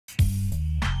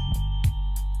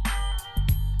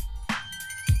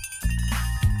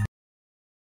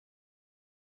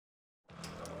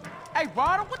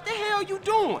Ryder, what the hell you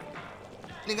doing?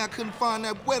 Nigga, I couldn't find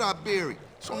that wet I buried,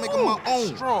 so I'm making my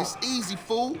own. Strong. It's easy,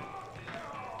 fool.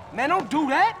 Man, don't do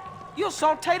that. You'll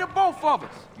saute the both of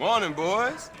us. Morning,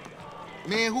 boys.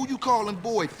 Man, who you calling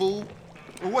boy, fool?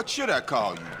 Well, what should I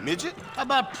call you, midget? How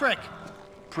about prick?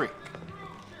 Prick.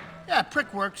 Yeah,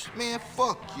 prick works. Man,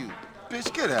 fuck you.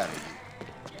 Bitch, get out of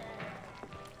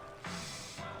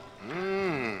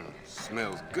here.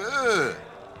 Smells good.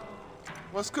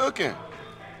 What's cooking?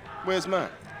 Where's mine?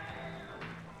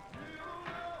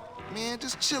 Man,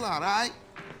 just chill out, all right?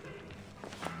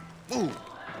 Move.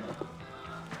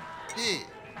 Yeah,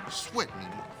 sweat me.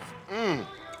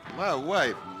 My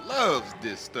wife loves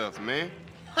this stuff, man.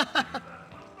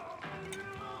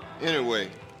 Anyway,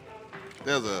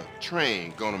 there's a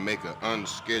train gonna make an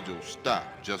unscheduled stop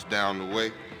just down the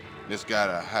way. It's got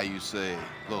a, how you say,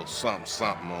 little something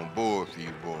on board for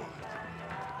you boys.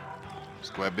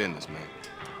 Square business, man.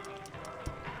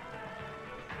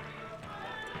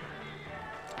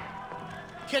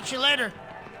 Catch you later,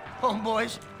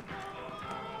 homeboys.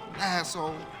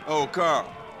 Asshole. Oh,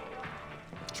 Carl,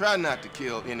 try not to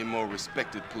kill any more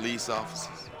respected police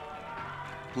officers.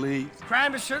 Please.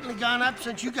 Crime has certainly gone up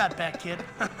since you got back, kid.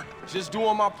 Just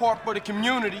doing my part for the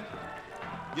community.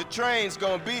 Your train's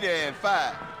gonna be there in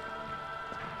 5.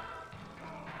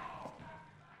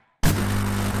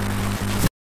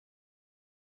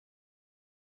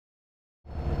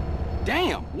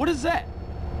 Damn, what is that?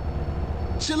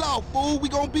 Chill out, fool. We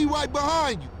gonna be right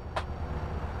behind you.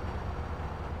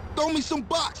 Throw me some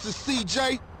boxes,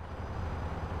 CJ.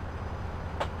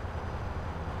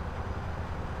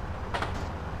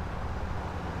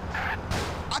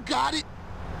 I got it.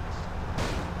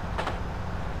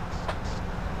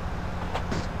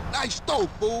 Nice throw,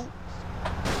 fool.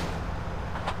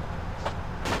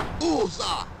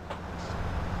 Bullseye.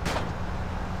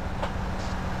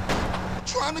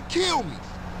 Trying to kill me.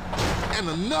 And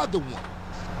another one.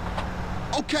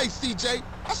 Okay, CJ,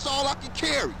 that's all I can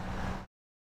carry.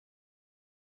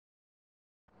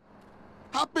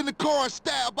 Hop in the car and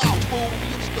stab out, fool.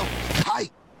 This stuff is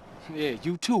tight. Yeah,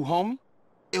 you too, homie.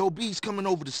 LB's coming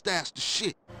over to stash the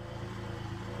shit.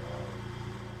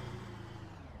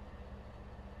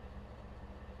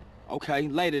 Okay,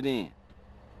 later then.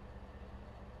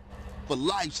 For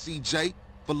life, CJ.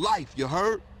 For life, you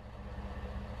heard?